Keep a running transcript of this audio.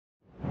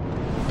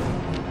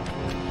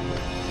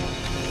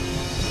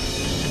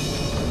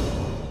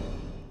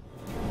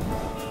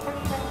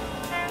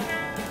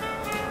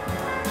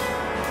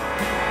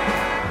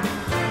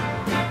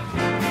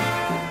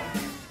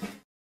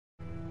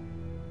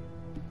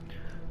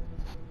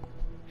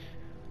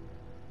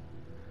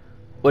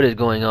What is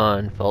going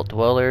on, Vault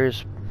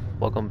Dwellers?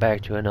 Welcome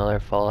back to another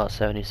Fallout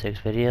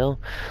 76 video.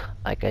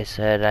 Like I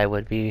said, I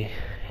would be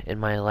in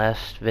my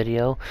last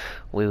video.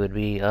 We would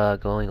be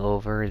going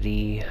over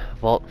the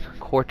Vault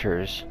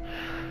Quarters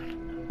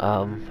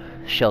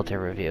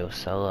shelter review.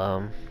 So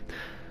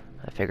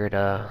I figured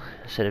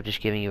instead of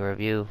just giving you a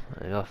review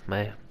of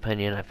my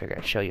opinion, I figured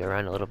I'd show you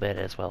around a little bit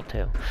as well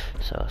too.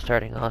 So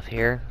starting off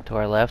here to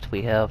our left,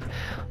 we have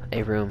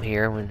a room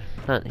here. When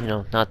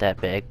not that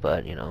big,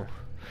 but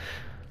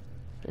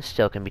it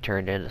still can be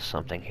turned into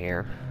something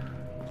here.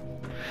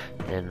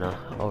 And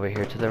over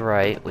here to the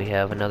right, we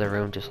have another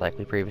room just like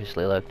we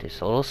previously looked. It's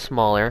a little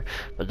smaller,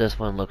 but this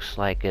one looks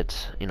like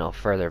it's,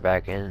 further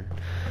back in.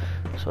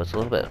 So it's a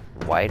little bit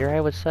wider, I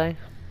would say.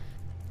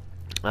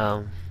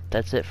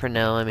 That's it for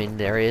now. I mean,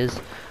 there is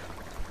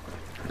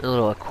a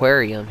little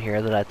aquarium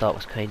here that I thought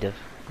was kind of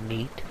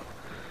neat.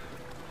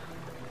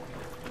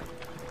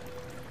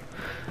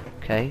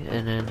 Okay,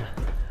 and then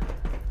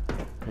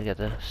we got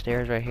the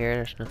stairs right here.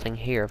 There's nothing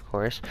here, of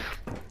course.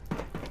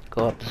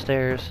 Go up the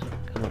stairs,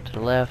 come up to the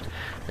left,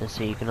 and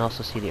see, you can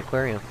also see the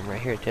aquarium from right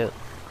here too.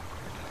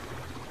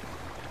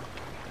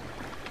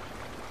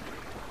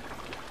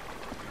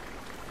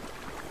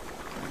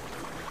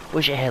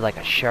 Wish it had like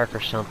a shark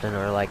or something,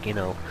 or like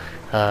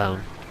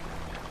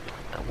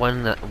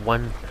one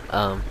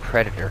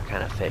predator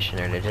kind of fish in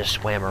there that just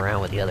swam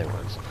around with the other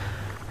ones.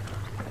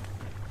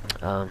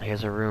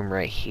 Here's a room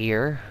right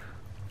here,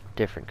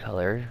 different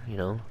color,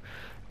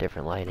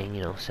 different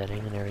lighting, setting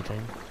and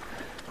everything.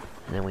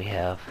 And then we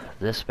have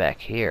this back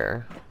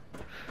here,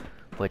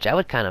 which I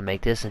would kind of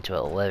make this into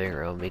a living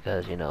room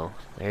because,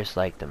 there's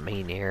like the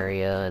main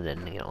area and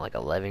then, like a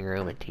living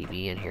room and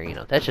TV in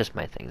here, That's just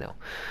my thing though.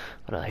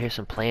 But here's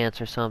some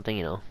plants or something,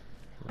 little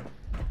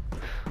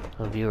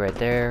view right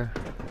there.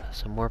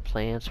 Some more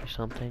plants or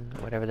something,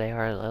 whatever they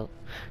are.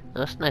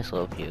 That's a nice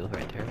little view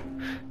right there.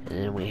 And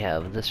then we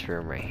have this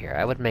room right here.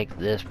 I would make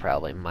this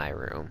probably my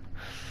room.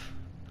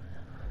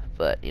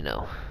 But,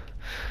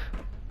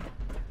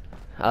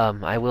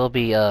 I will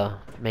be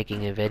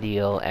making a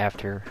video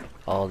after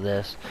all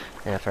this,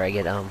 after I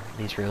get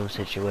these rooms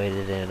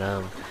situated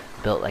and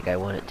built like I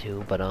want it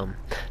to. But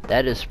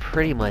that is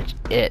pretty much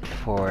it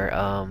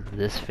for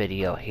this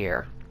video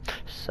here.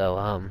 So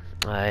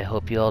I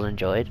hope you all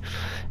enjoyed.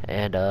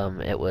 And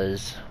it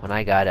was, when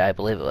I got it, I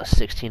believe it was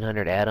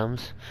 1,600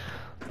 atoms.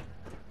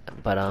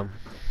 But I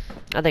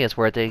think it's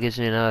worth it. It gives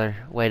you another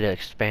way to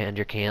expand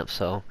your camp.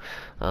 So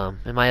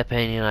in my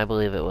opinion, I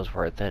believe it was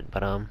worth it.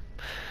 But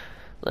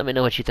let me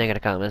know what you think in the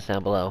comments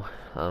down below.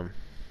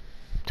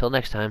 Till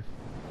next time.